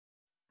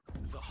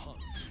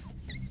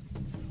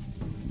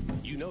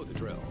know the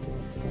drill.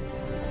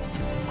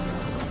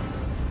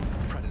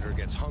 Predator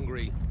gets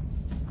hungry.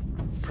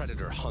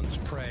 Predator hunts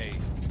prey.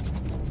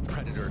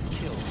 Predator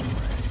kills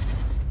prey.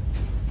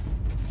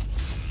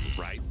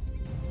 Right?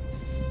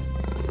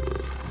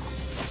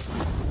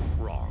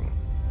 Wrong.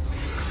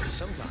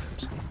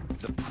 Sometimes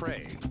the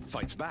prey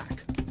fights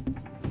back.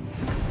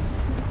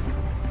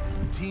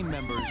 Team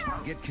members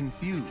get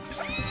confused.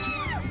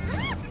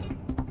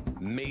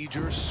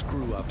 Major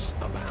screw-ups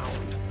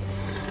abound.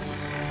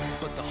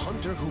 But the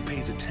hunter who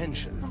pays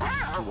attention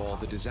to all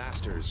the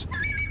disasters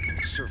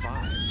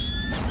survives.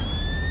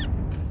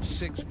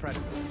 6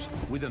 predators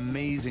with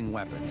amazing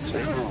weapons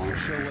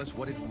show us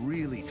what it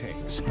really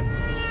takes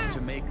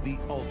to make the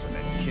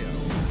ultimate kill.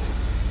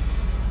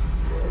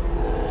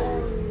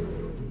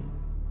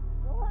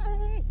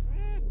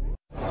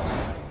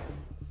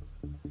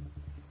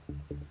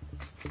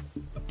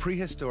 A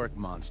prehistoric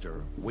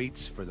monster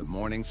waits for the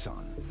morning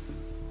sun.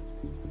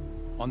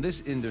 On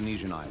this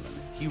Indonesian island,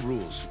 he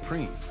rules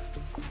supreme.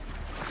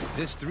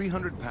 This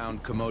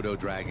 300-pound Komodo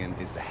dragon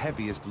is the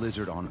heaviest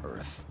lizard on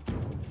Earth.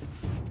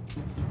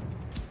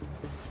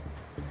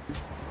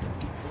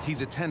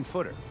 He's a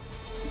 10-footer,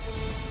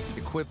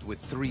 equipped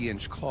with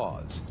 3-inch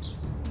claws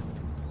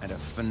and a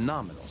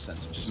phenomenal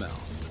sense of smell.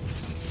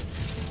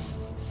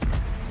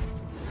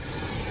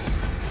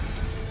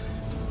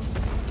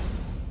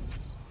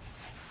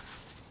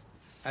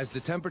 As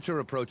the temperature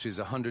approaches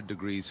 100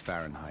 degrees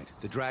Fahrenheit,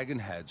 the dragon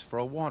heads for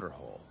a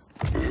waterhole.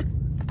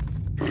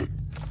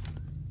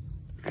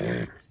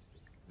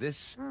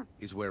 This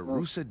is where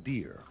Rusa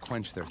deer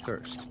quench their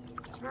thirst.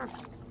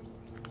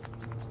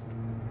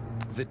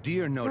 The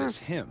deer notice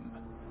him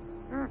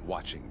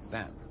watching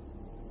them.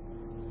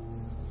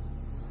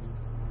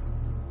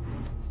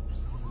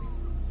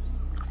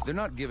 They're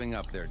not giving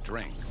up their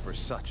drink for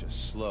such a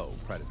slow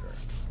predator.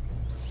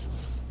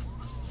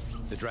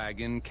 The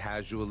dragon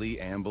casually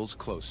ambles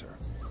closer.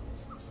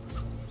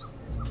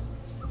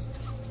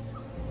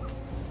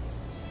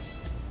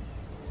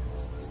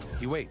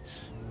 He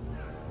waits.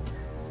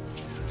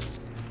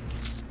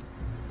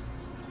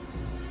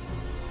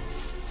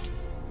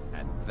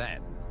 And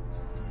then,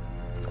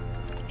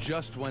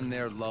 just when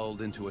they're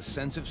lulled into a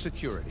sense of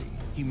security,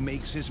 he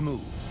makes his move.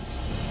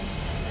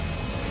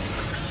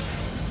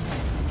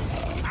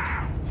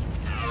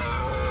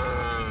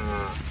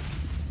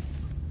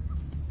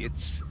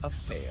 It's a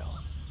fail.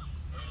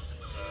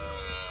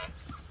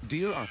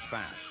 Deer are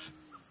fast.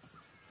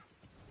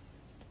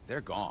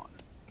 They're gone.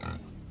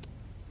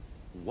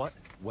 What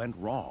went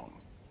wrong?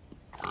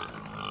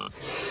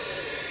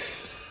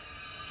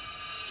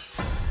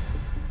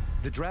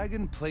 The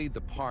dragon played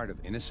the part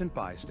of innocent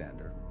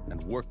bystander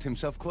and worked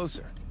himself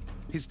closer.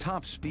 His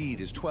top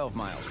speed is 12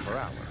 miles per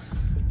hour,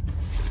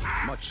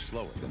 much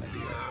slower than a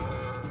deer.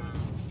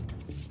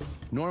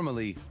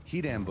 Normally,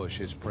 he'd ambush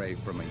his prey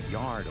from a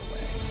yard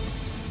away.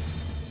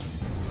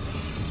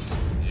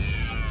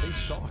 They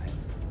saw him,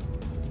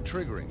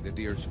 triggering the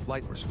deer's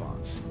flight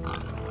response.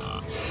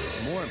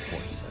 More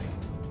importantly,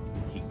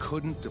 he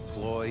couldn't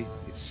deploy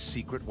his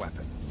secret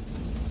weapon.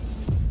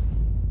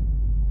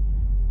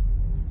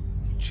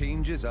 He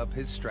changes up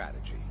his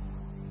strategy.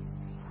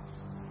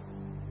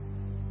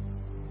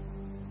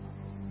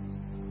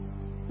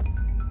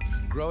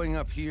 Growing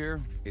up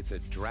here, it's a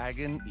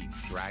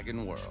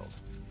dragon-eat-dragon world.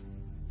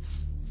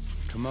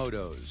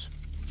 Komodos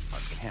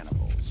are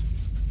cannibals,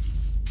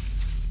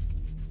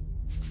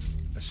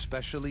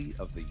 especially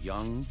of the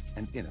young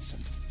and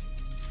innocent.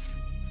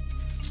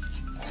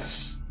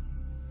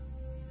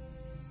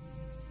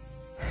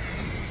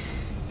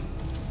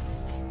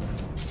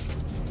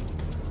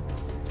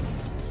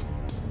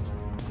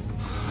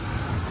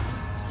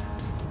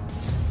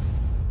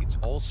 It's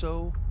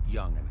also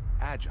young and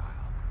agile.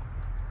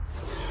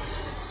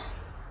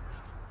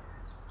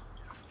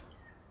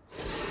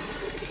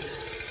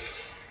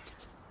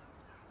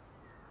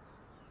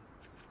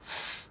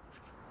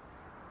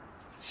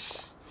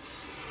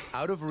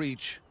 Out of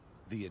reach,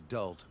 the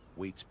adult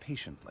waits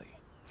patiently.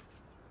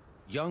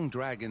 Young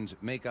dragons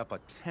make up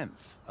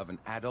 1/10 of an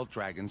adult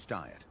dragon's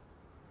diet.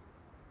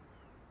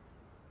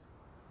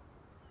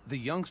 The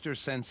youngster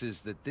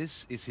senses that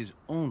this is his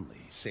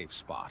only safe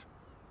spot.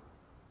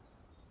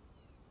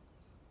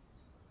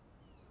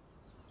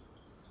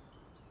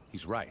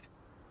 He's right.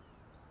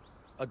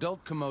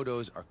 Adult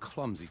Komodos are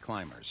clumsy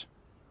climbers,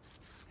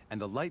 and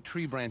the light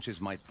tree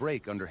branches might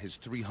break under his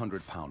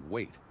 300-pound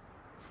weight.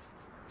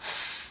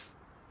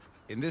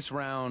 In this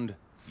round,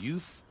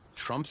 youth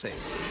trumps age.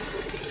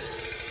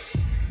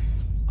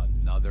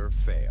 Another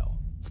fail.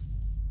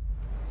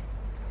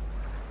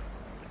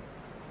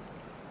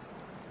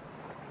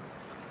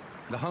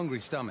 The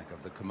hungry stomach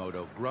of the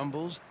Komodo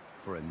grumbles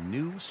for a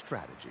new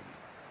strategy.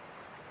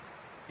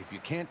 If you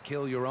can't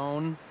kill your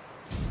own,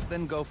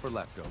 then go for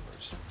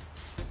leftovers.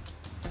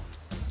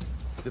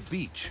 The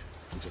beach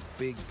is a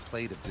big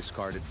plate of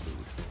discarded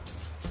food.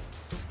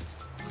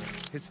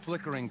 His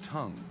flickering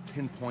tongue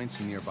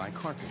pinpoints nearby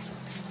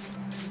carcasses.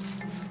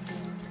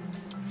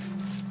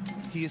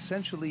 He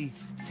essentially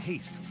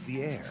tastes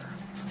the air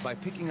by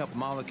picking up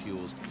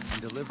molecules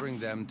and delivering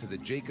them to the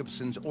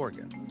Jacobson's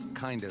organ,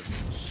 kind of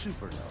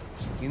super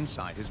nose,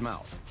 inside his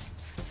mouth.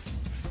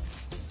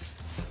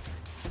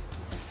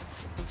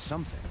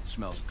 Something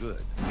smells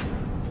good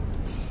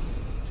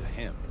to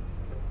him.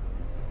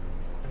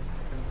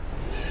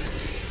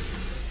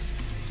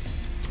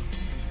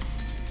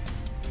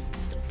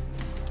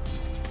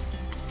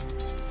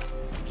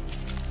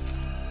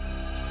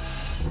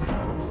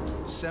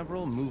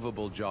 Several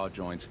movable jaw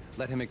joints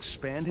let him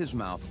expand his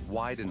mouth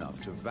wide enough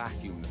to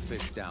vacuum the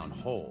fish down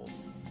whole,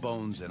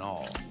 bones and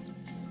all.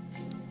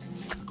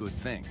 Good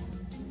thing.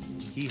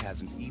 He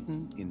hasn't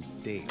eaten in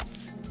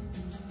days.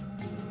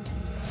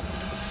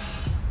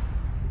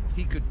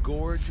 He could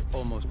gorge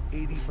almost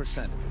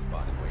 80% of his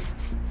body weight,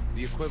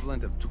 the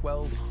equivalent of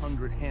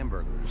 1,200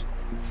 hamburgers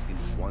in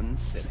one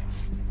sitting.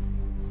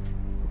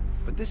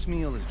 But this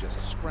meal is just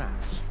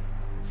scraps.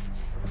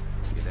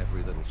 Yet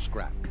every little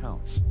scrap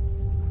counts.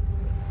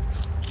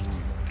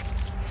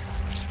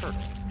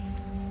 Turtle.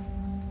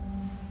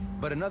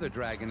 But another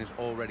dragon is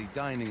already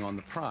dining on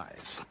the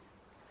prize.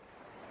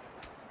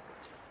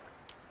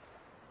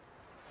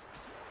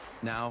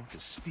 Now to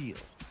steal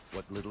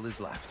what little is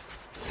left.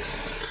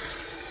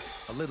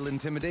 A little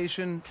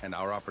intimidation, and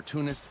our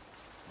opportunist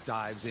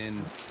dives in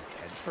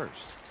head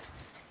first.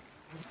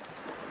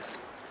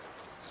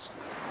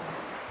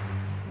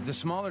 The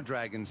smaller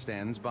dragon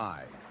stands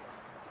by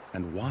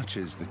and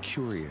watches the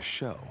curious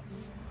show.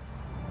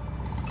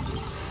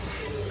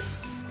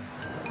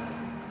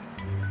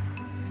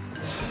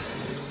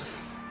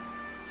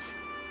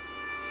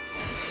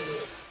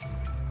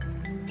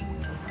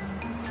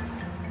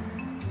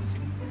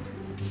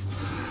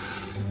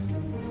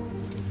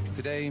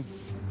 Today,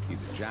 he's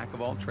a jack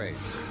of all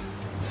trades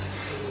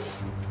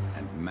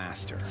and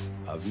master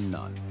of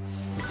none.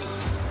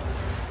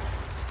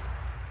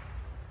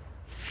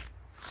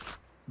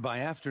 By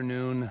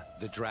afternoon,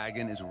 the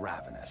dragon is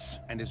ravenous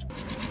and is...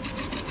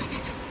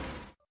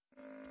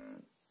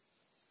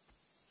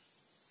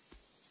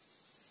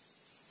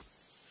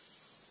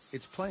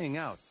 It's playing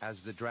out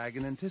as the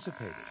dragon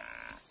anticipated,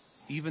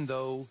 even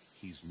though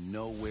he's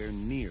nowhere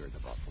near the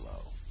buffalo.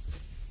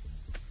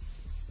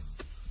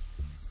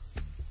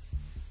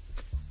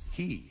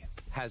 He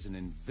has an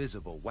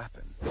invisible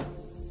weapon.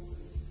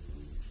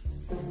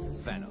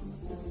 Venom.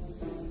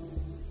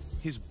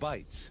 His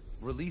bites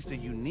released a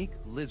unique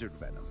lizard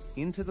venom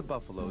into the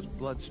buffalo's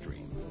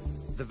bloodstream.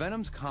 The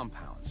venom's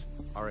compounds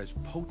are as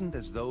potent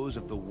as those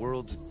of the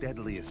world's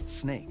deadliest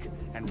snake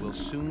and will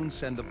soon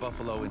send the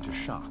buffalo into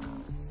shock.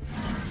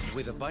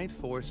 With a bite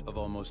force of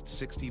almost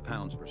 60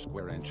 pounds per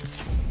square inch,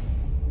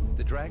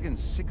 the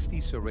dragon's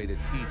 60 serrated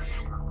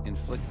teeth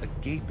inflict a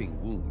gaping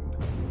wound.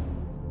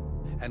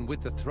 And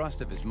with the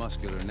thrust of his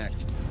muscular neck,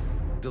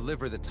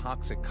 deliver the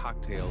toxic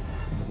cocktail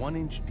 1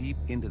 inch deep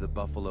into the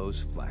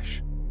buffalo's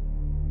flesh.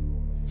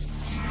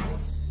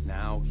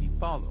 Now he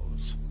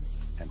follows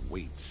and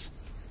waits.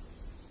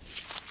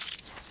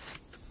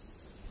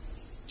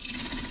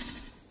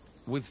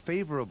 With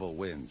favorable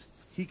winds,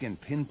 he can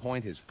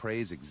pinpoint his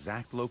prey's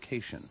exact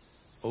location,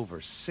 over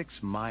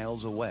 6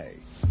 miles away.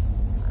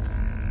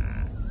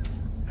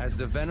 As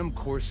the venom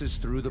courses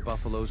through the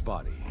buffalo's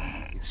body,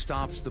 it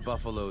stops the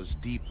buffalo's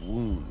deep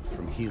wound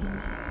from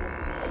healing.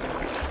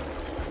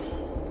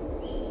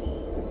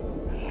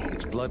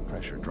 Its blood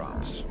pressure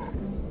drops,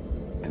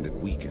 and it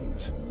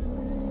weakens.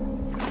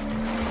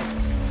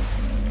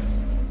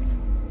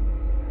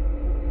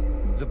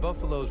 The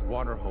buffalo's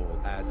water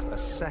hole adds a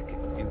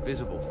second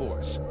invisible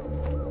force.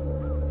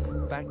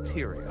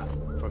 Bacteria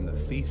from the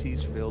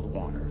feces-filled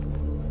water,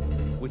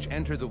 which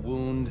enter the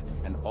wound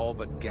and all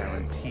but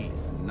guarantee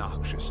a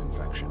noxious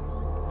infection.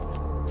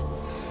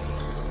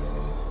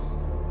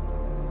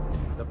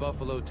 The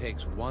buffalo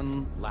takes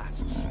one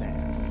last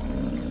stand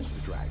against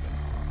the dragon.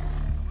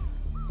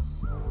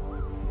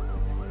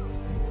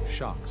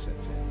 Shock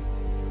sets in,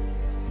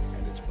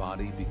 and its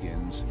body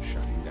begins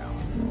shutting down.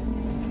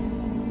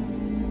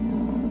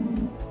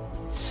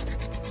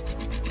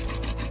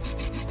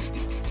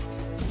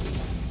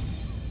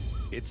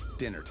 It's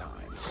dinner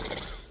time.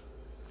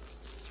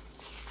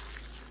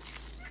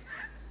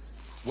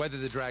 Whether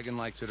the dragon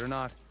likes it or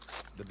not,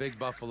 the big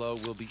buffalo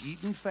will be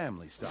eaten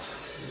family style.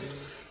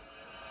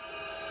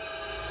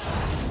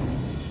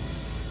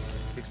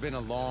 It's been a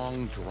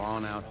long,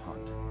 drawn-out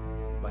hunt,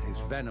 but his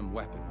venom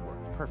weapon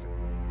worked perfectly.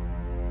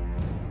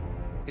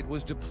 It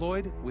was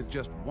deployed with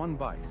just one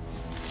bite,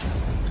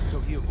 so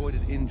he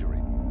avoided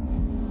injury.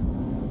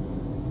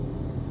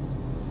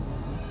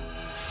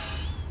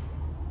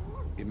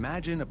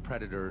 Imagine a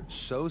predator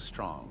so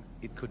strong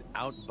it could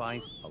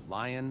outbite a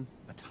lion,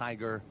 a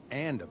tiger,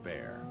 and a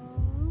bear.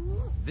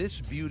 This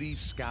beauty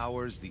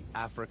scours the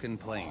African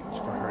plains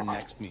for her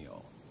next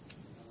meal.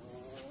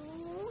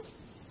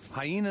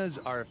 Hyenas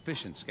are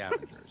efficient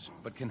scavengers,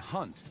 but can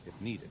hunt if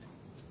needed.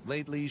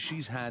 Lately,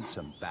 she's had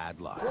some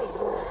bad luck.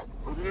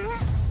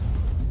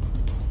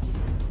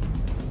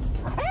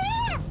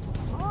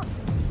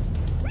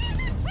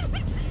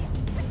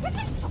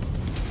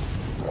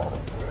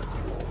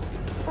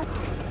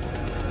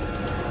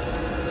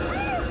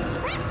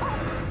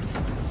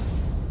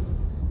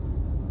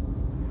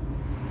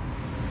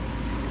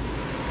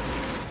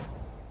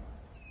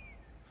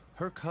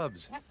 Her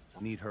cubs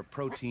need her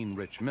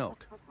protein-rich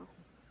milk,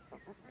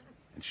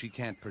 and she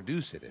can't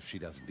produce it if she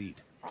doesn't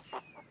eat.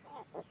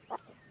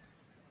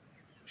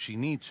 She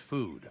needs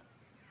food,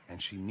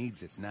 and she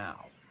needs it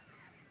now.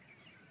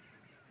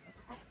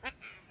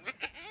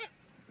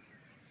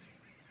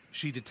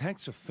 She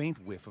detects a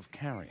faint whiff of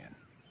carrion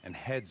and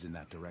heads in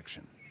that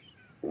direction.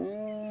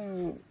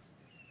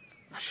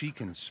 She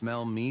can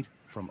smell meat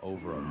from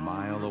over a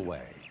mile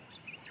away.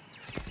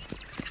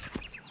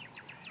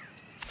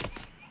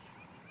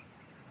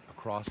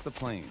 Across the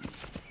plains,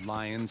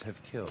 lions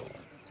have killed.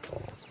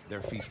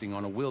 They're feasting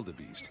on a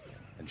wildebeest,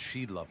 and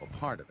she'd love a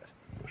part of it.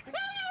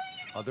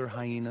 Other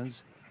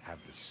hyenas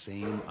have the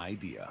same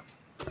idea.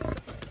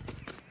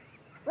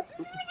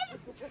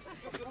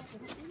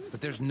 But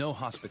there's no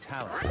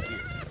hospitality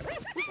here.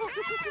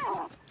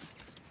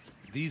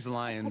 These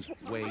lions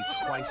weigh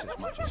twice as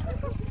much as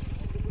her.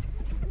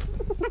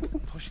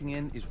 Pushing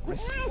in is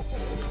risky.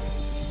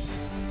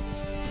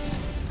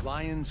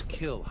 Lions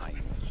kill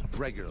hyenas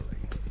regularly.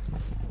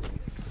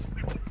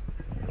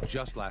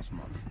 Just last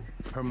month,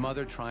 her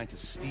mother tried to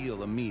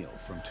steal a meal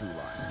from 2 lions.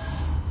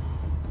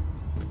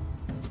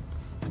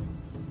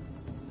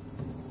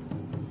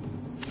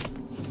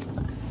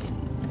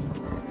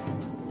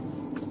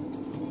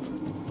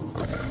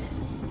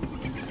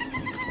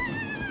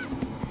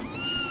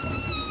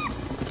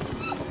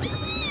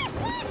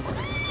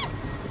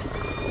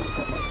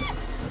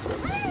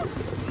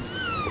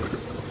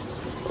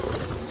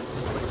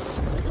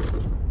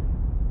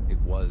 It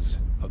was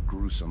a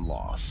gruesome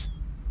loss.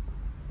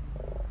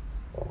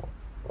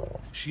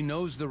 She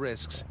knows the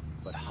risks,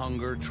 but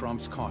hunger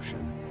trumps caution.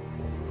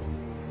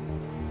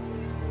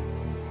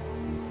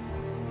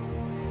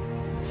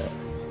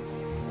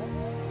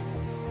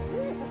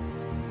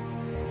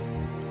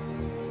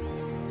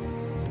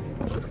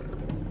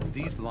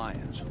 These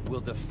lions will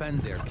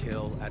defend their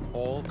kill at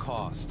all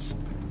costs.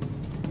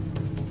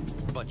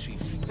 But she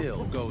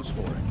still goes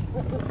for it.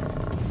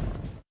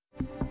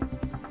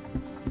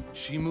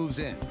 She moves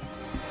in.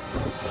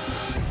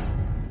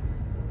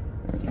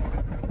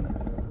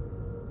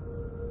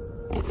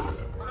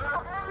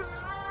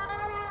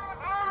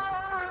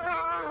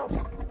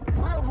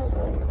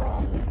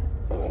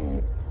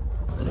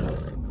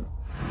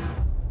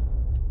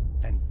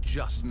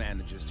 Just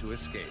manages to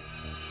escape.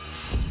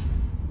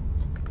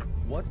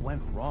 What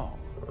went wrong?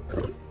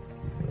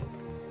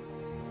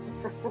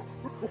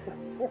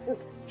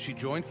 She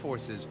joined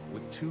forces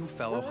with 2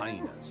 fellow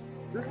hyenas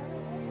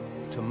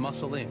to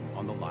muscle in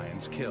on the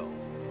lion's kill.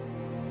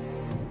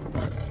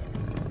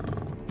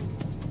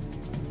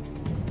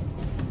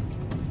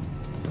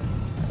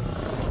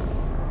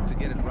 To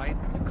get it right,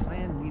 the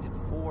clan needed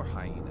 4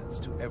 hyenas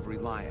to every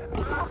lion.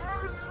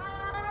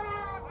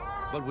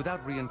 But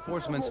without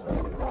reinforcements,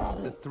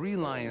 the 3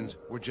 lions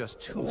were just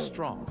too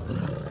strong,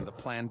 and the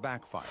plan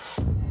backfired.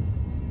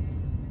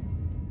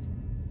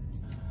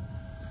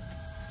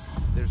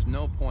 There's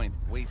no point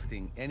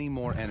wasting any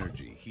more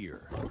energy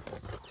here.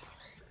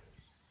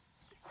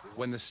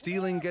 When the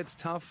stealing gets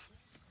tough,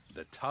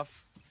 the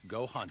tough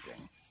go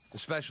hunting.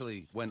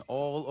 Especially when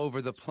all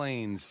over the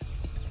plains,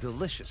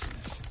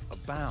 deliciousness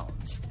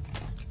abounds.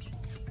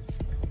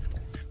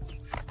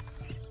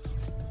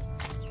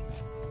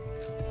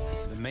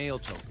 Male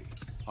topi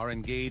are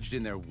engaged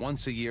in their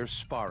once-a-year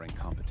sparring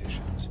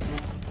competitions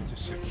to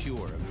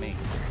secure a mate.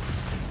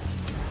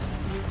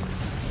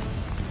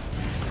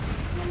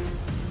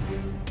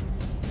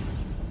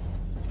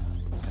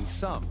 And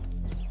some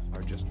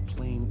are just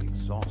plain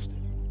exhausted.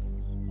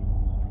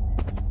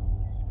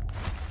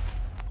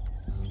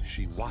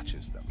 She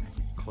watches them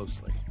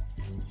closely.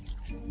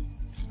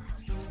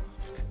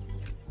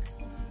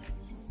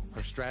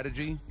 Her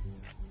strategy?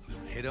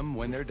 Hit them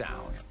when they're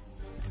down.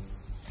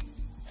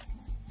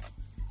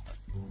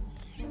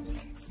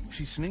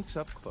 She sneaks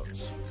up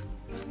close,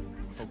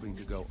 hoping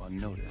to go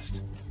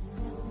unnoticed.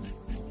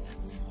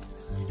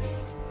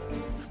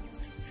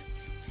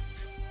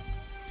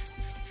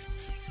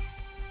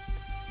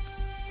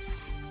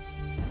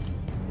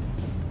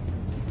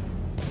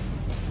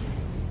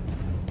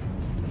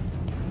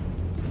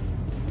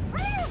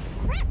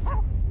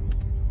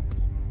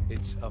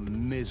 It's a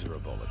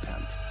miserable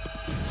attempt.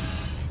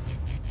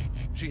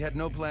 She had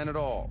no plan at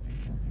all,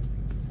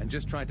 and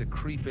just tried to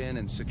creep in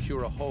and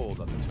secure a hold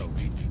on the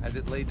topi as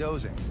it lay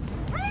dozing.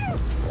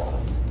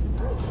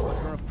 But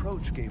her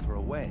approach gave her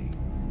away,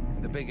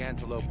 and the big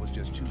antelope was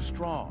just too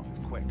strong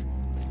and quick.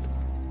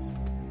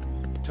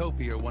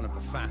 Topi are one of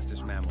the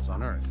fastest mammals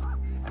on Earth,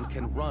 and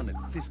can run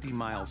at 50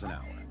 miles an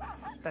hour.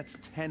 That's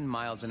 10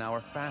 miles an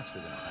hour faster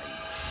than a hyena.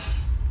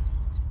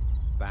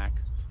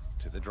 Back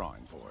to the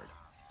drawing board.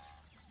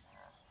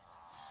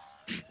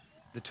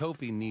 The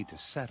topi need to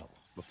settle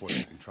before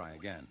they can try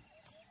again.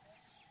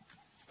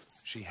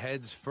 She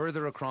heads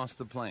further across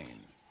the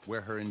plain,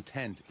 where her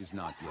intent is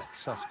not yet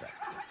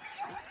suspect.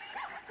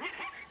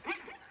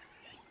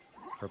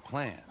 Her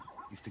plan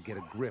is to get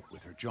a grip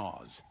with her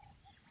jaws.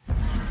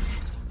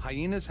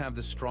 Hyenas have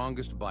the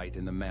strongest bite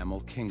in the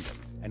mammal kingdom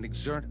and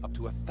exert up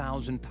to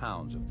 1,000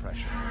 pounds of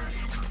pressure.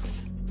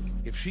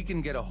 If she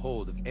can get a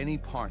hold of any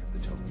part of the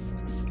topi,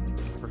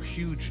 her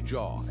huge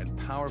jaw and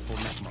powerful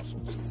neck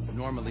muscles,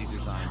 normally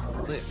designed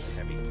to lift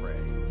heavy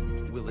prey,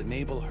 will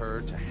enable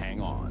her to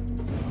hang on.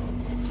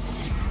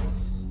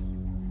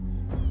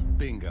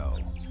 Bingo.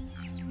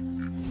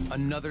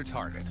 Another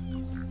target.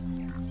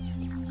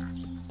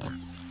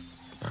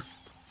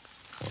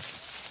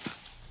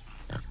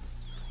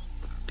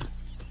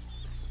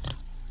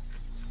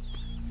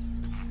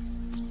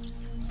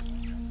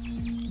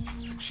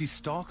 She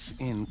stalks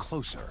in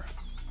closer.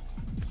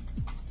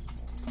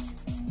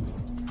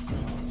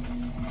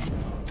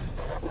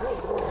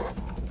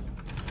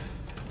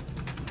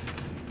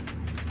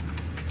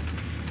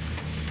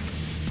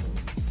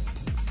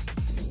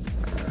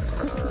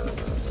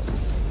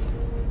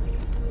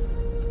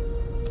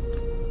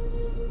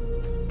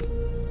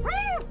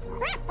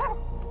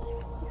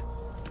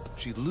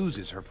 She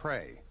loses her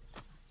prey.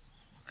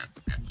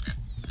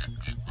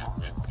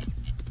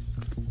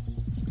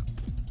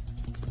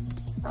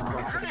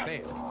 It's a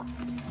fail,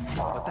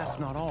 but that's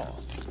not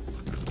all.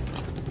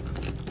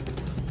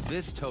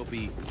 This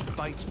topi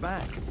bites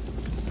back.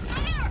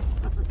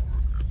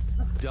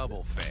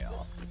 Double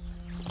fail.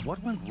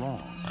 What went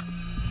wrong?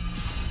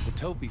 The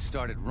topi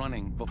started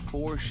running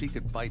before she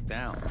could bite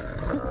down.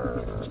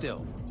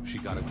 Still, she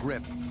got a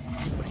grip,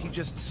 but he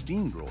just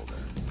steamrolled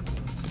her.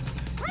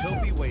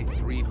 Topi weigh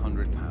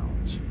 300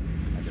 pounds,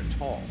 and they're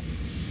tall.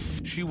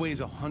 She weighs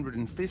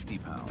 150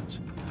 pounds.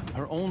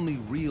 Her only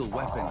real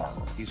weapon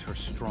is her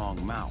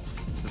strong mouth.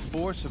 The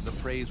force of the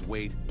prey's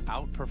weight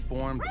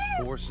outperformed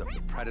the force of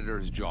the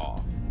predator's jaw.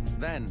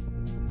 Then,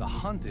 the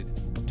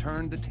hunted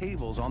turned the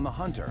tables on the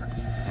hunter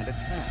and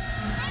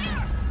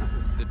attacked.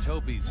 The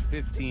topi's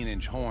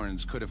 15-inch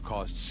horns could have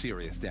caused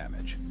serious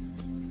damage.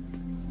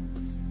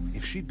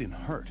 If she'd been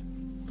hurt,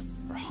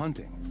 her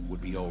hunting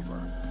would be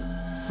over.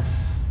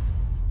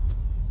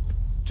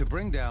 To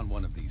bring down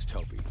one of these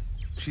topi,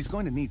 she's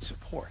going to need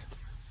support.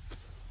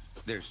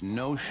 There's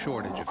no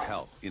shortage of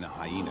help in a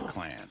hyena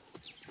clan.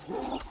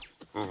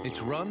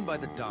 It's run by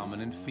the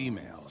dominant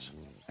females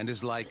and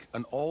is like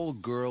an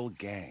all-girl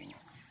gang.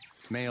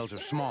 Males are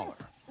smaller,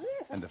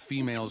 and the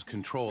females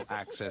control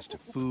access to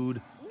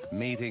food,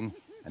 mating,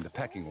 and the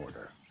pecking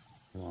order.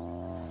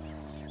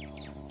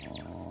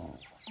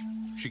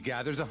 She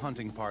gathers a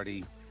hunting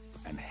party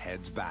and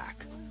heads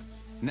back.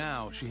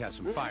 Now she has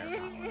some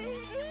firepower.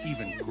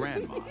 Even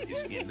Grandma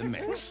is in the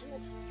mix.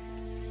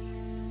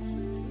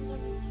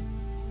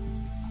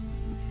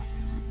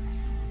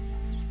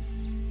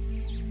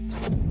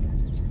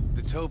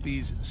 The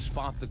topis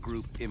spot the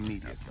group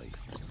immediately.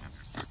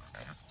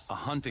 A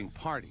hunting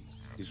party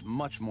is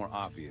much more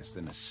obvious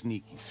than a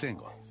sneaky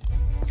single.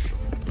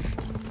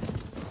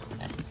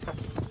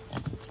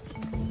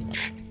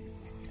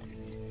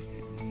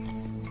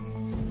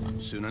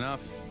 Soon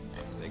enough,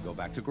 they go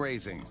back to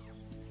grazing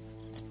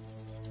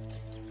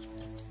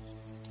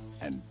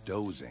and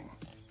dozing.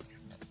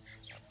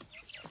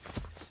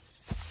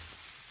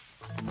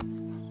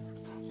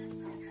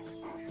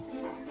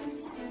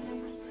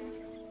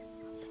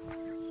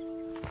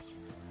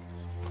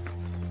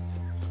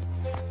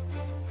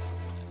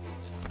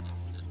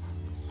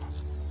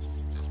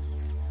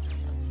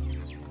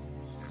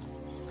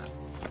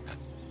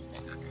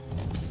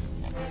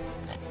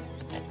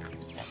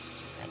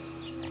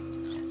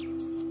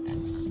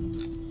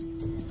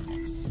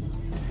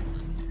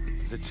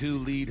 The two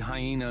lead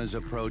hyenas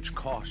approach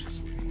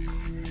cautiously,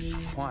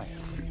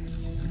 quietly.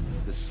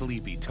 The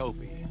sleepy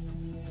topi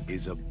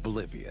is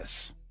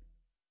oblivious.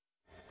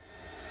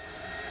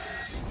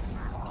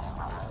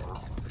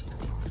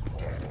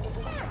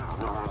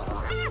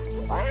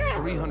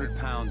 "300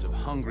 pounds of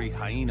hungry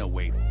hyena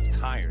weight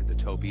tired the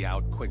topi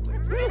out quickly.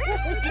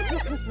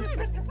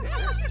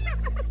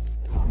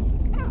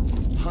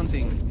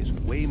 Hunting is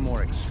way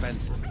more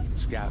expensive than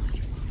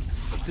scavenging,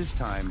 but this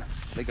time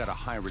they got a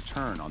high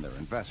return on their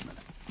investment.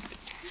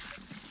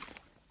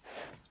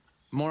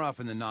 More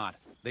often than not,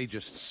 they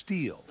just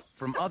steal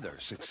from other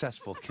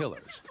successful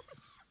killers,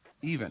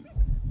 even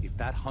if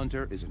that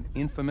hunter is an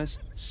infamous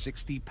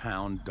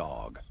 60-pound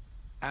dog.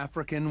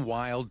 African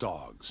wild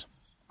dogs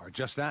are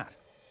just that,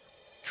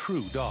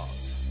 true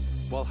dogs,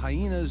 while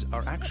hyenas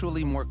are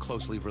actually more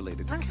closely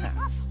related to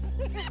cats.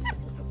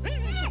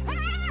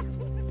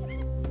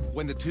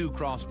 When the two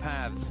cross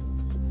paths,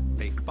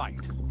 they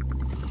fight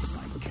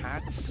like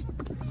cats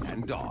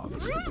and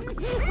dogs.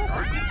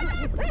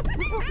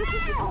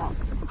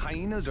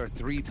 Hyenas are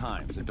 3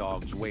 times a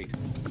dog's weight,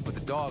 but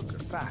the dogs are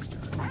faster.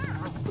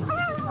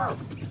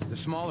 The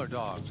smaller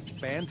dogs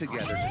band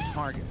together to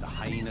target the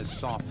hyena's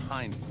soft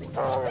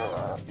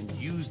hindquarters and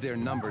use their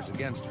numbers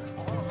against her.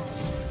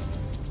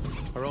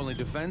 Her only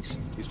defense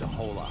is to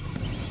hole up.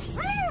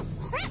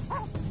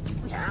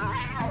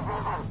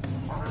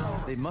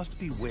 They must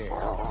beware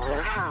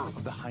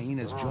of the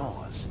hyena's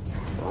jaws.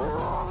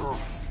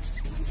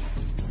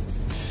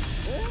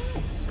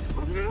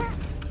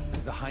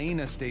 The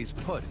hyena stays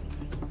put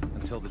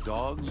until the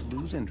dogs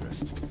lose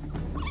interest.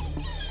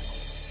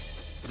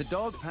 The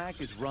dog pack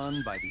is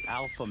run by the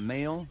alpha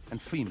male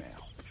and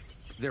female.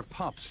 Their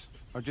pups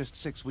are just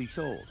 6 weeks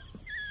old.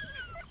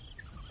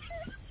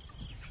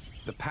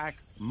 The pack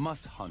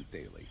must hunt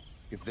daily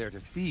if they're to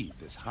feed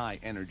this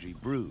high-energy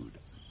brood.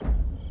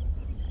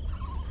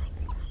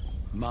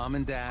 Mom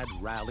and Dad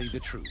rally the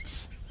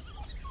troops.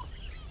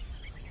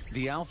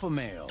 The alpha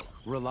male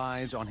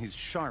relies on his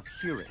sharp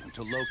hearing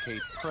to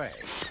locate prey.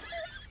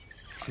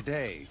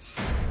 Today,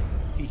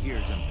 he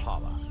hears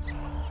impala.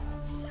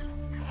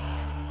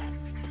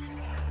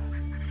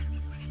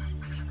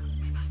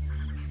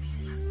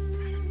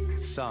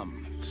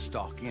 Some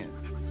stalk in.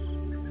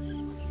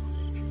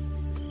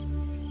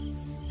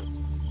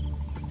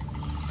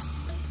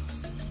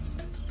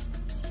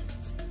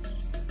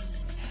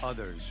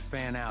 Others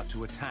fan out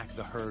to attack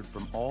the herd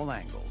from all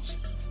angles.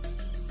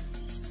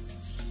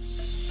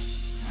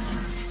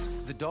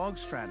 The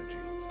dog's strategy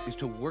is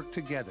to work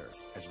together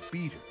as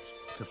beaters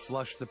to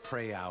flush the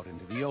prey out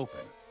into the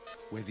open,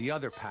 where the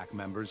other pack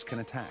members can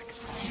attack.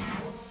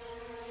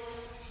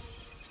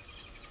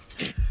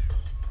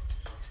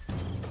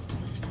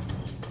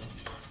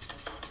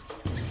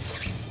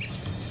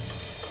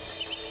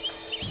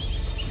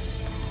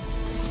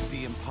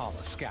 The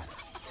impala scatter.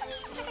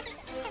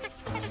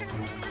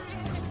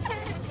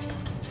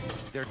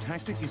 Their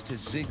tactic is to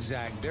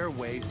zigzag their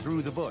way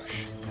through the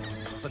bush,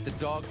 but the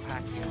dog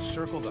pack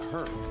encircle the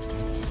herd.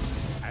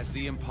 As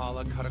the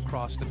impala cut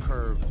across the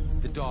curve,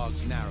 the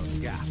dogs narrow the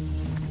gap.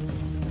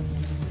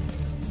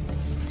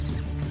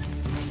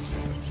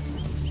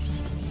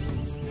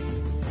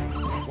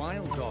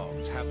 Wild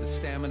dogs have the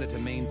stamina to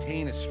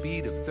maintain a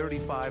speed of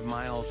 35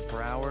 miles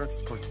per hour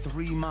for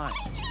 3 miles.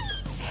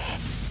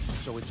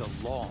 So it's a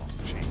long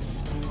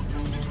chase.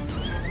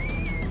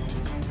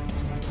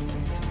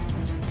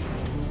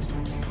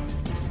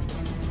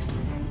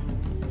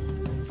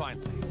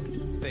 Finally,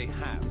 they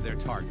have their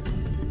target.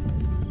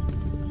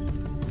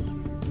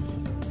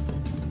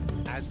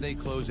 As they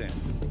close in,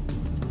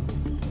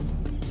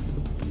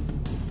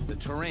 the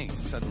terrain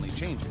suddenly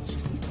changes.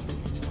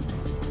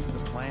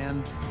 The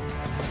plan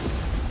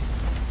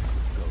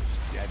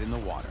goes dead in the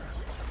water.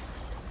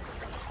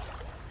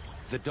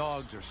 The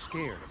dogs are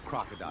scared of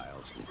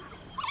crocodiles,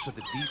 so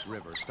the deep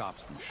river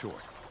stops them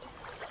short.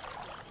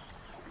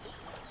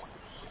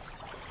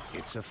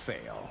 It's a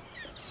fail.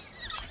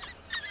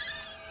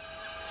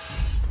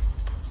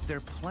 Their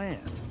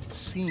plan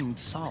seemed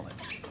solid.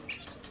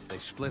 They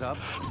split up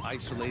and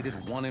isolated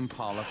one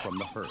impala from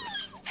the herd.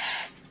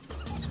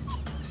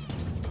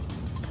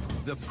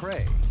 The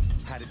prey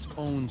had its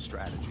own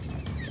strategy.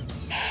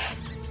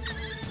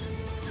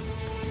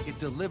 It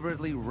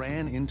deliberately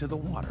ran into the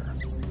water.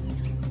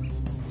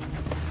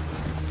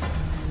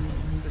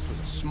 This was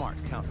a smart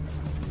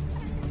countermeasure.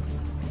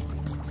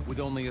 With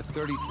only a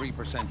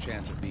 33%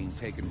 chance of being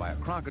taken by a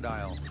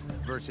crocodile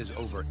versus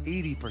over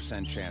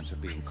 80% chance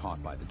of being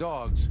caught by the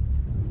dogs,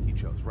 he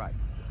chose right.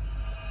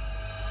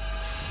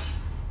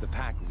 The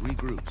pack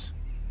regroups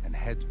and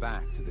heads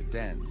back to the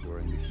den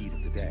during the heat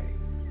of the day.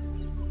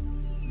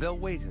 They'll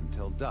wait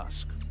until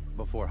dusk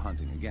before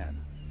hunting again.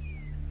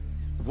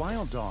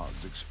 Wild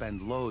dogs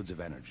expend loads of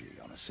energy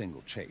on a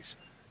single chase,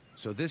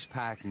 so this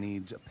pack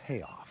needs a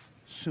payoff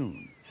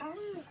soon.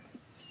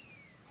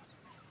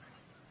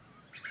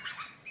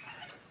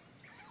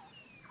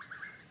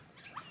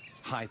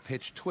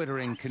 High-pitched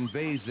twittering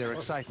conveys their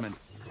excitement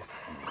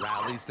and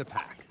rallies the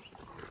pack.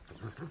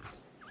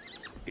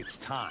 It's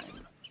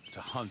time to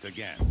hunt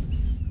again.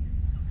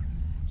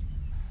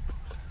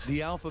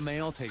 The alpha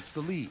male takes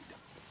the lead.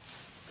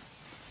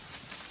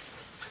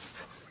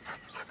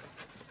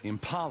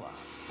 Impala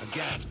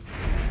again.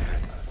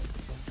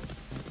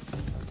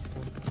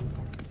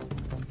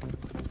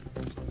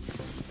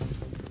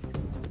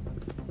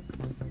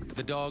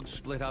 The dogs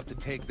split up to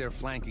take their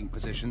flanking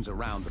positions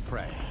around the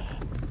prey.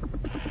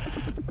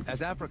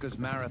 As Africa's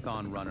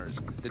marathon runners,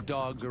 the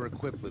dogs are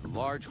equipped with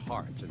large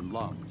hearts and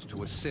lungs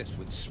to assist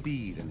with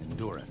speed and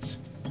endurance,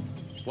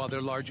 while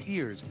their large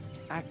ears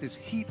act as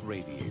heat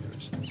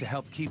radiators to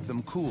help keep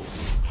them cool.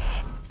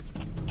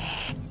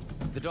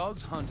 The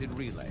dogs hunt in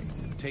relay,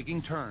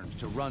 taking turns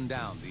to run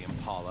down the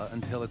impala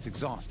until it's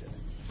exhausted.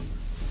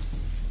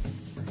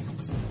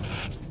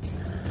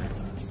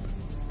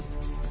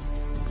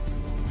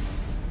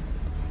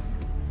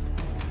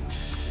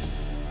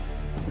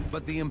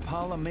 But the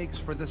impala makes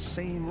for the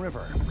same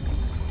river.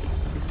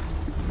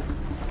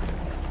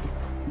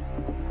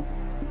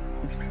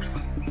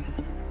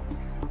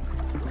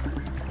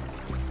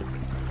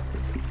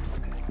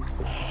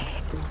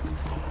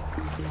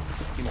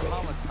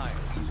 Impala tire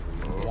easily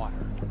in water,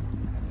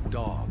 and the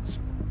dogs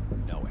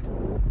know it.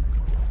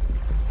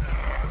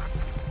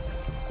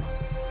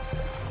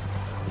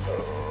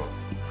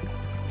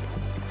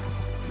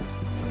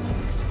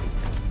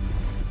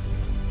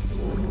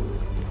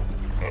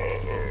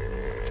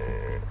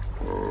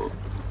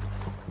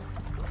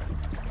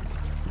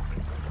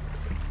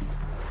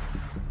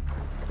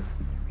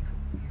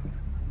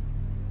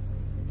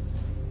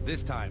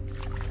 This time,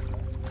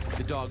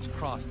 the dogs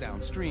cross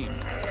downstream.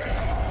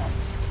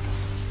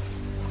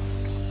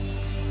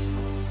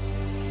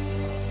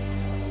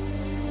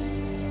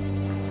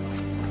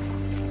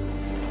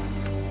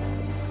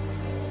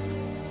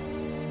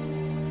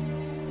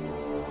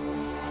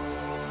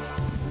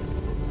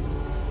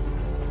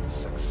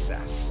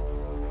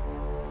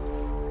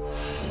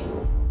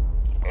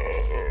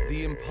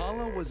 The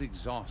impala was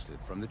exhausted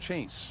from the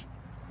chase,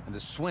 and the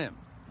swim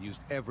used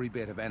every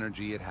bit of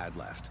energy it had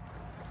left.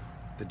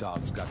 The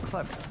dogs got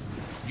clever,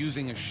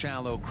 using a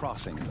shallow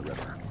crossing in the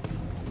river.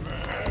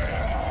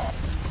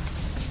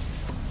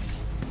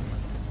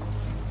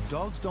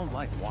 Dogs don't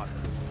like water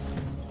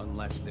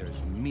unless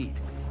there's meat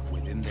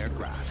within their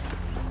grasp.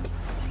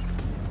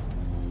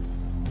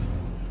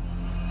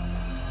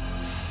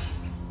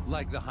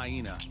 Like the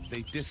hyena,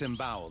 they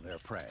disembowel their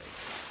prey.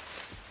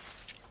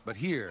 But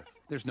here,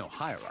 there's no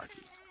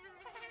hierarchy.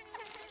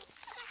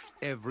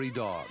 Every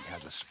dog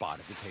has a spot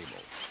at the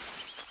table.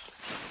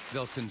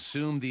 They'll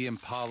consume the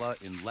impala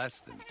in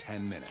less than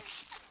 10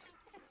 minutes.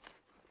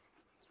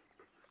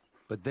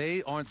 But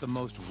they aren't the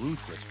most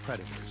ruthless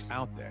predators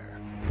out there.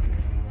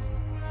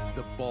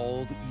 The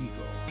bald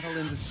eagle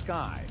in the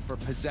sky for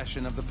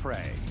possession of the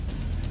prey.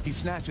 He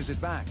snatches it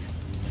back.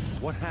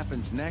 What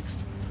happens next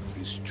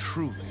is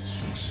truly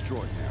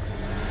extraordinary.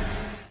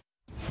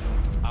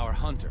 Our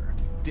hunter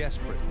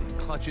desperately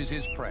clutches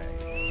his prey.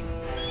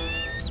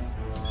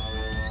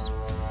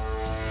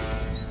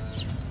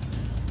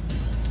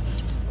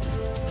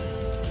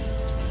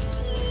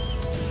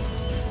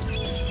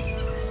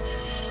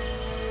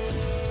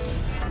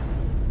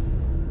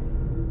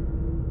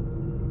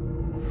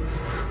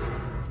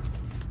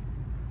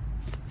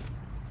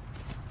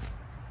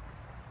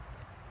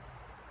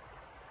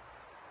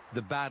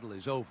 The battle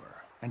is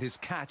over, and his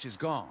catch is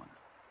gone.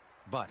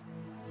 But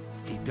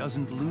he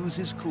doesn't lose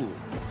his cool.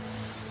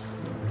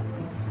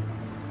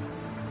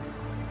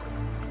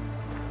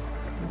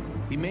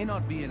 He may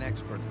not be an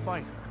expert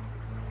fighter,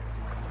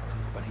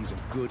 but he's a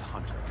good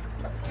hunter.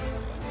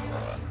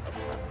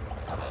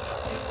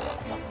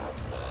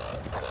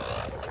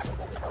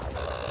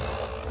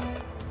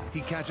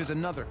 He catches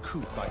another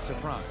coot by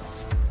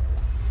surprise.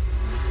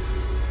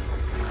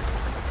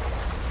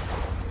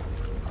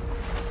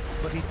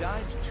 But he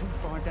dives too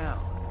far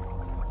down.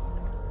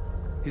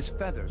 His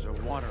feathers are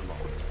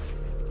waterlogged.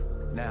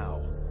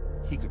 Now,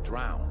 he could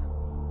drown.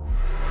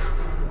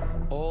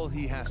 All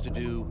he has to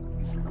do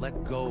is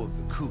let go of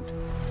the coot.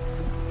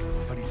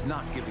 But he's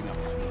not giving up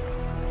his meal.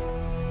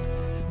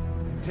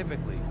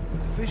 Typically,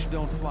 fish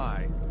don't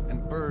fly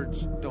and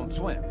birds don't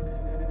swim.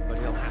 But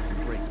he'll have to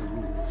break the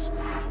rules.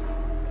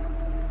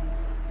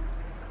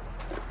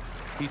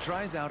 He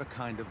tries out a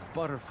kind of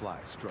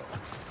butterfly stroke.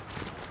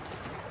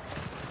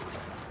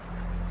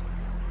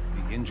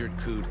 The injured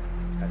coot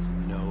has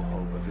no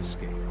hope of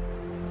escape.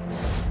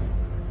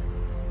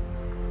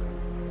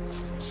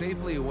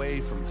 Safely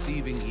away from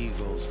thieving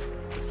eagles,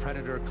 the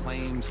predator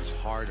claims his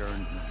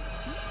hard-earned money.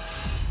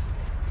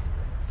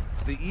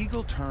 The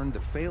eagle turned the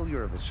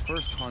failure of his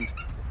first hunt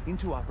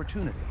into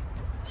opportunity.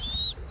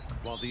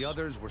 While the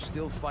others were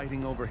still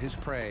fighting over his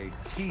prey,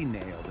 he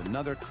nailed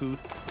another coot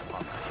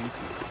on the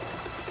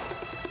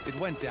QT. It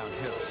went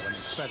downhill when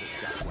his feathers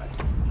got wet.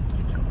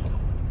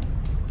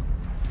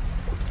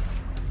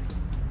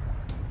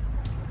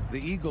 The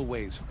eagle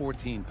weighs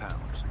 14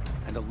 pounds,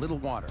 and a little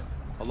water,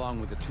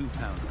 along with a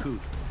 2-pound coot,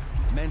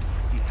 meant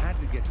he had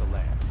to get to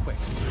land quick,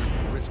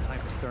 risk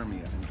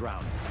hypothermia and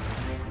drowning.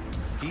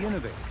 He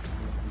innovated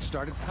and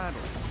started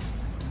paddling,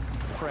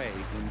 prey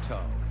in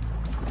tow.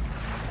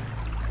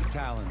 The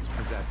talons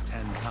possessed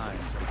 10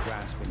 times the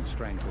grasping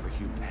strength of a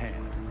human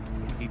hand.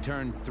 He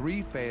turned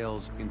 3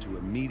 fails into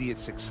immediate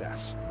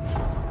success.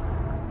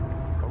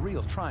 A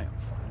real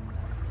triumph.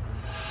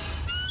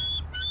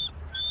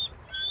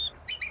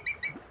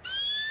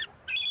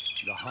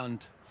 The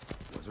hunt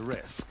was a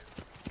risk,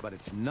 but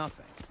it's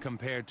nothing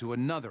compared to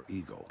another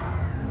eagle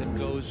that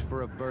goes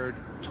for a bird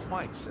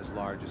twice as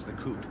large as the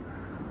coot.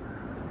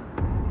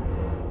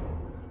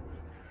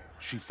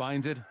 She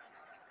finds it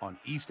on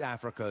East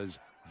Africa's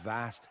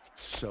vast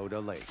soda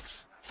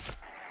lakes.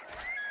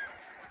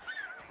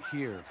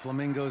 Here,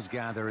 flamingos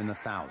gather in the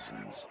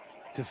thousands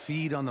to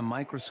feed on the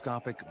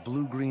microscopic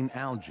blue-green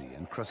algae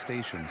and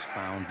crustaceans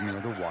found near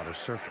the water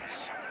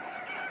surface.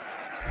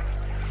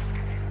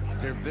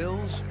 Their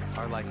bills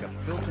are like a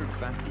filtered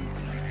vacuum,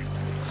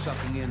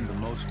 sucking in the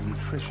most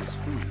nutritious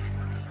food.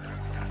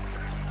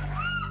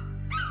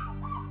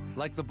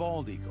 Like the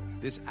bald eagle,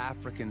 this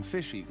African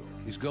fish eagle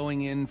is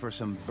going in for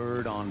some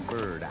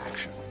bird-on-bird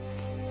action.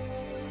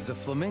 The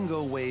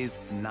flamingo weighs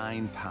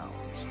 9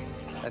 pounds.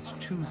 That's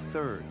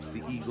 2/3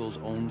 the eagle's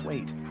own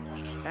weight.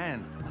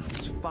 And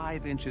it's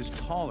 5 inches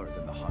taller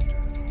than the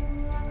hunter.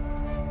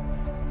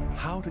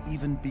 How to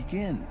even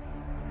begin?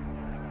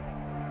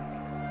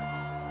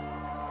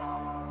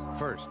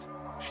 First,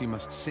 she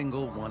must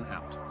single one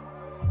out.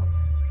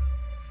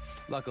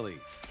 Luckily,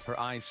 her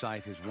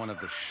eyesight is one of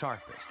the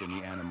sharpest in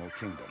the animal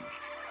kingdom.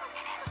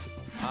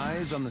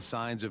 Eyes on the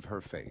sides of her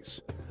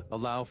face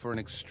allow for an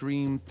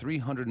extreme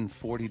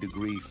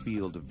 340-degree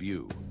field of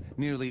view,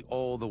 nearly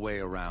all the way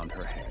around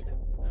her head,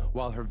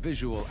 while her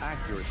visual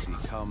accuracy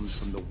comes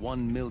from the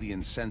 1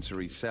 million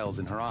sensory cells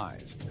in her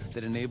eyes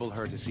that enable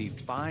her to see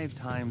 5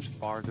 times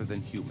farther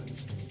than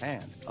humans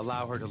and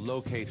allow her to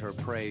locate her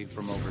prey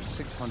from over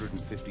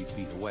 650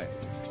 feet away.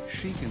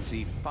 She can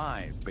see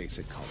 5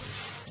 basic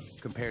colors,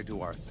 compared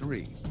to our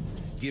 3,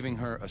 giving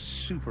her a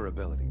super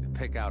ability to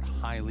pick out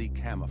highly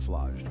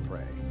camouflaged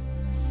prey.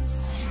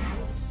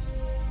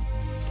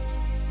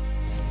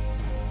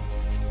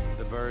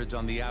 The birds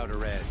on the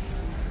outer edge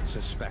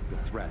suspect the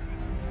threat.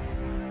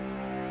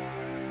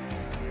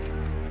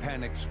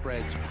 Panic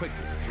spreads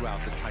quickly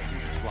throughout the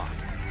tightening flock.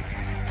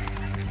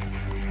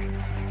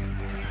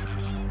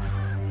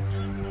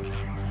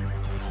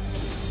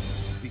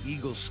 The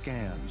eagle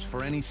scans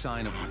for any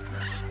sign of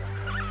weakness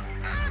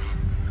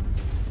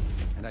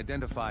and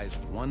identifies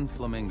one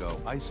flamingo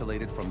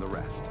isolated from the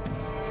rest.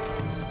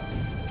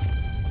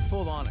 A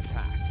full-on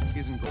attack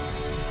isn't going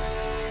to work,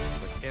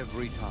 but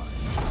every time,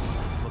 the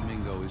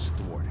flamingo is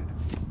thwarted.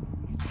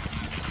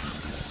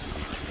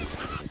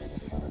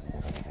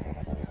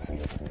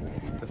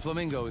 The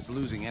flamingo is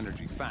losing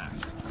energy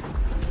fast.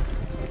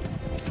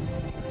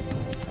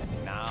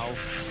 Now,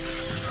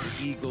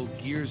 the eagle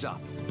gears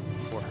up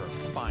for her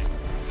final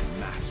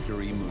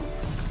mastery move.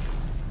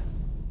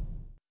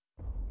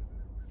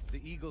 The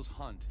eagle's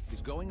hunt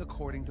is going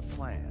according to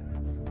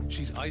plan.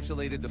 She's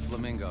isolated the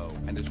flamingo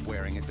and is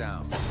wearing it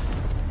down.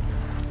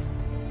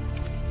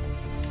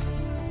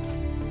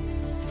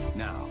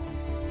 Now,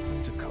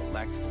 to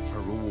collect her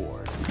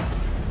reward.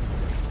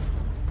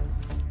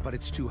 But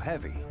it's too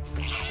heavy.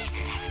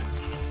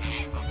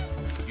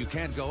 If you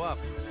can't go up,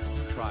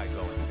 try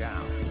going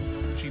down.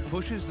 She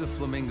pushes the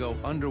flamingo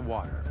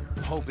underwater,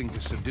 hoping to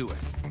subdue it.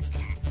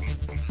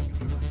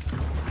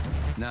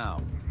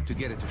 Now, to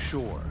get it to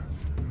shore.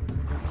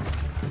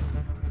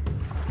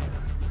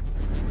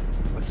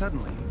 But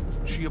suddenly,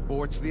 she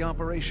aborts the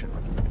operation.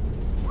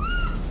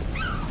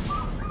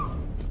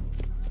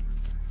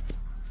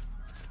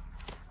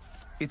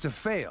 It's a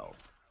fail.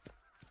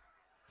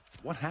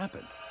 What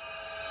happened?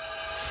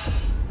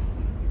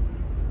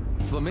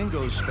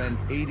 Flamingos spend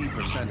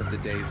 80% of the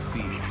day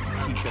feeding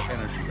to keep their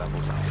energy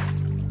levels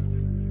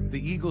up. The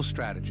eagle's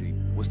strategy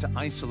was to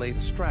isolate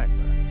a straggler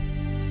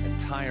and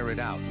tire it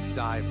out with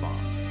dive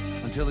bombs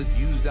until it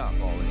used up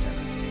all its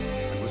energy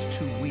and was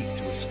too weak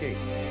to escape.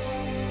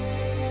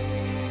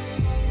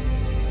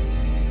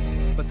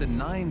 But the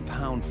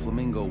 9-pound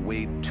flamingo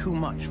weighed too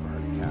much for her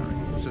to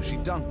carry, so she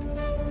dunked it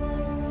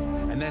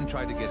and then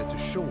tried to get it to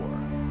shore,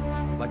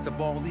 like the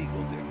bald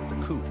eagle did with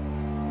the coot.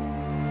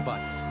 But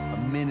a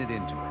minute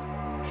into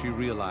it, she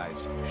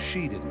realized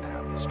she didn't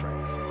have the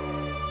strength.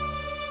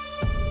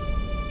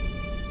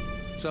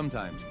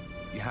 Sometimes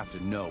you have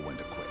to know when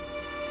to quit.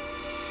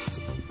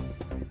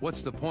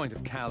 What's the point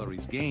of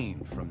calories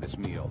gained from this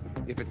meal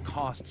if it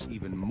costs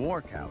even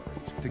more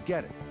calories to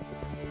get it?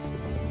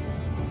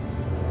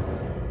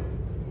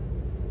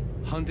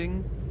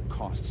 Hunting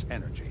costs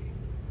energy,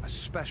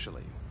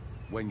 especially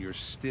when you're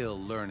still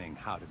learning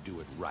how to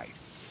do it right.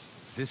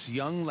 This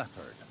young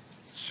leopard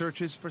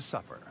searches for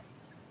supper.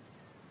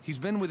 He's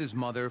been with his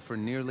mother for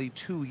nearly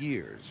 2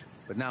 years,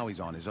 but now he's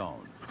on his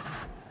own.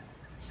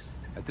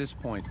 At this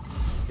point,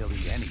 he'll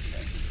eat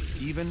anything,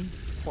 even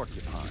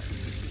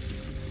porcupines.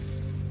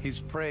 His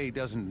prey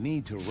doesn't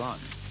need to run.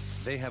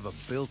 They have a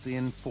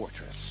built-in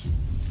fortress.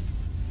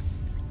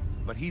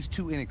 But he's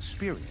too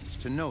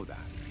inexperienced to know that.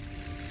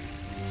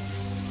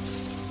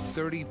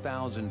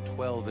 30,000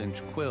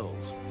 12-inch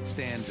quills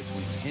stand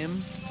between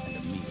him and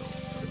a meal.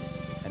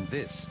 And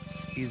this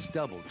is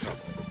double trouble.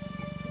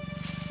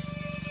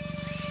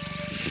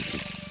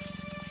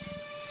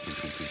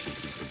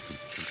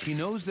 He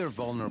knows they're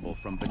vulnerable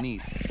from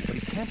beneath, but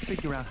he can't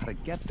figure out how to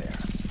get there.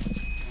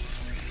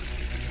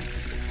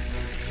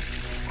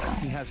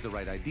 He has the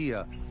right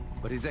idea,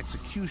 but his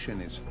execution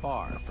is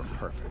far from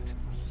perfect.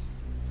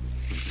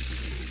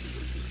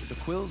 The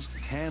quills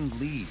can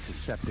lead to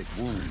septic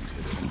wounds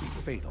that can be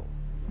fatal.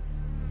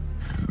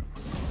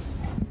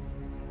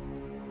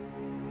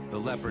 The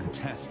leopard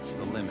tests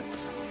the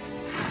limits,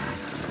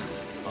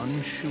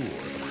 unsure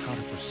of how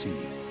to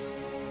proceed.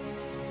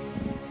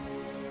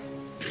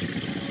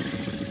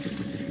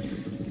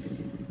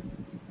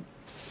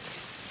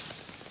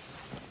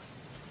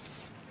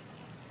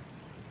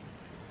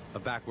 A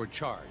backward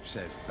charge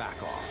says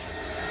back off.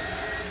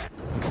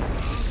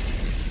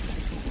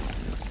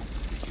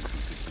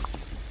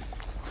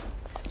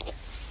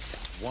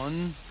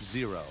 One,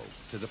 0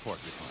 to the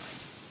porcupine.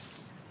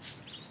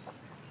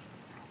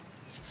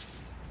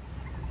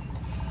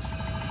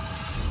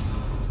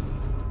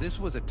 This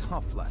was a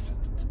tough lesson.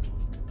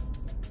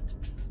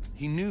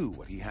 He knew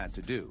what he had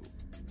to do.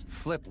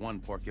 Flip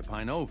one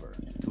porcupine over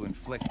to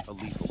inflict a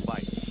lethal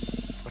bite.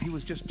 But he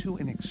was just too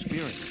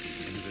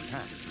inexperienced in his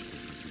attack.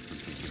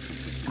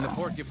 And the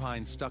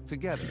porcupine stuck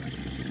together,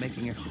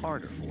 making it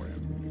harder for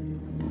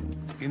him.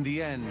 In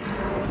the end,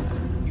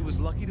 he was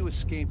lucky to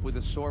escape with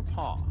a sore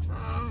paw.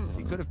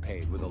 He could have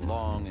paid with a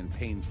long and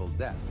painful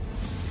death.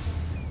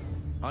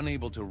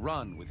 Unable to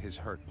run with his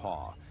hurt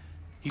paw,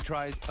 he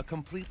tries a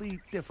completely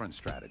different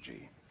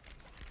strategy.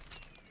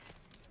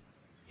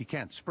 He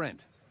can't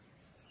sprint,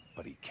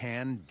 but he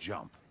can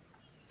jump.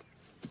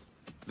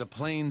 The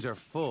plains are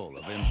full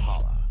of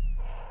impala.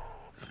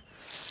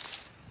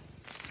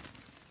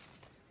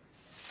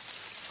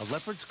 A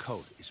leopard's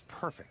coat is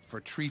perfect for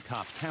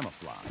treetop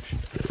camouflage.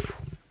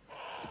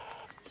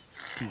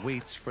 He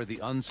waits for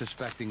the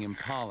unsuspecting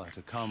impala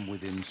to come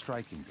within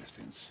striking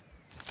distance.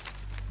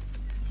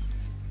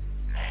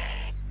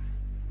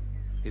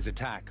 His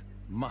attack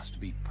must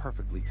be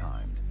perfectly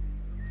timed.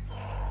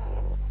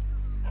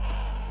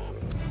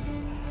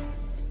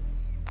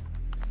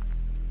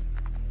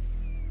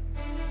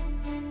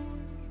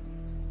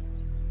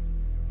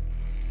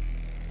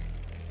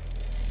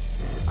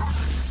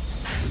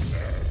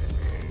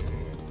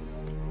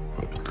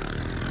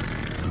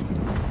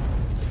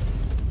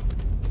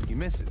 He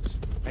misses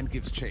and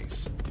gives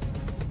chase.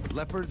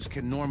 Leopards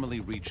can normally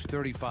reach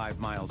 35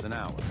 miles an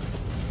hour,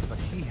 but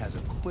he has a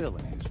quill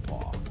in his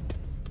paw.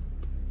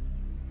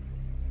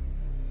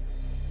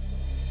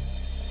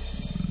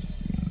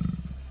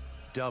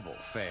 Double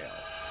fail.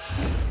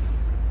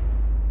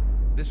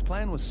 This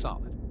plan was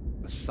solid.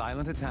 A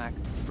silent attack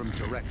from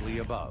directly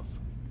above.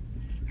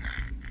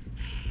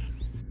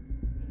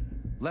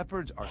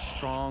 Leopards are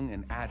strong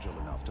and agile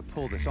enough to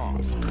pull this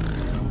off.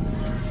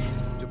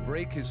 To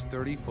break his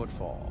 30-foot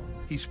fall,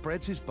 he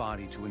spreads his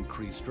body to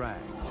increase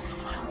drag,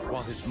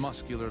 while his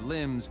muscular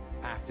limbs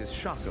act as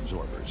shock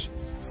absorbers.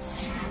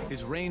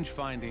 His range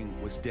finding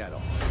was dead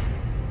on.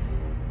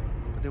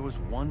 But there was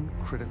one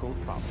critical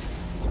problem.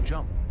 His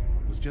jump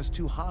was just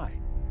too high.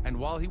 And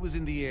while he was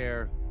in the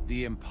air,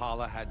 the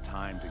impala had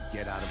time to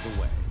get out of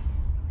the way.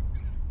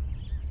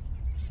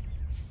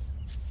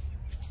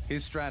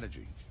 His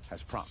strategy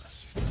has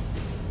promise.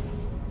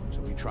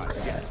 So he tries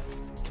again.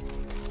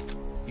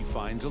 He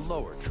finds a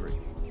lower tree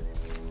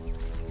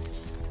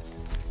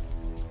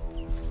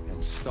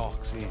and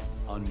stalks in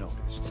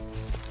unnoticed.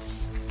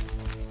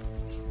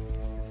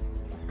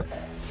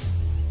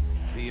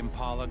 The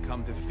impala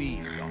come to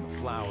feed on the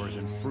flowers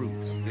and fruit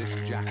of this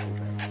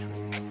jackalberry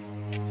tree.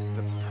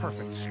 The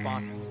perfect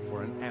spot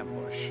for an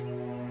ambush.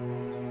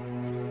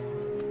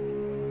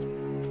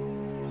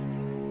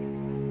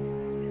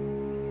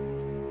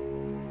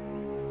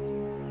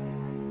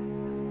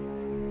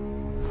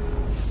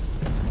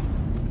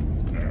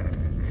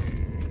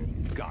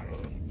 Got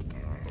it.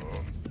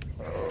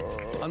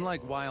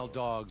 Unlike wild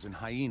dogs and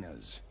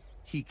hyenas,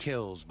 he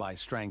kills by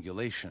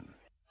strangulation.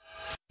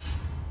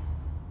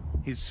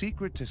 His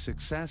secret to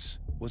success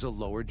was a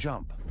lower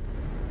jump,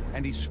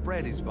 and he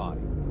spread his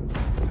body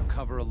to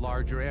cover a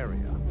larger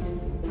area.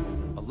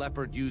 A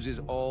leopard uses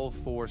all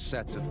 4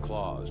 sets of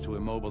claws to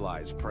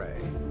immobilize prey.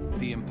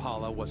 The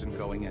impala wasn't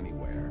going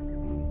anywhere.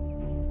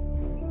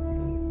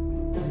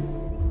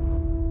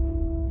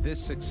 This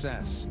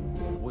success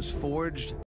was forged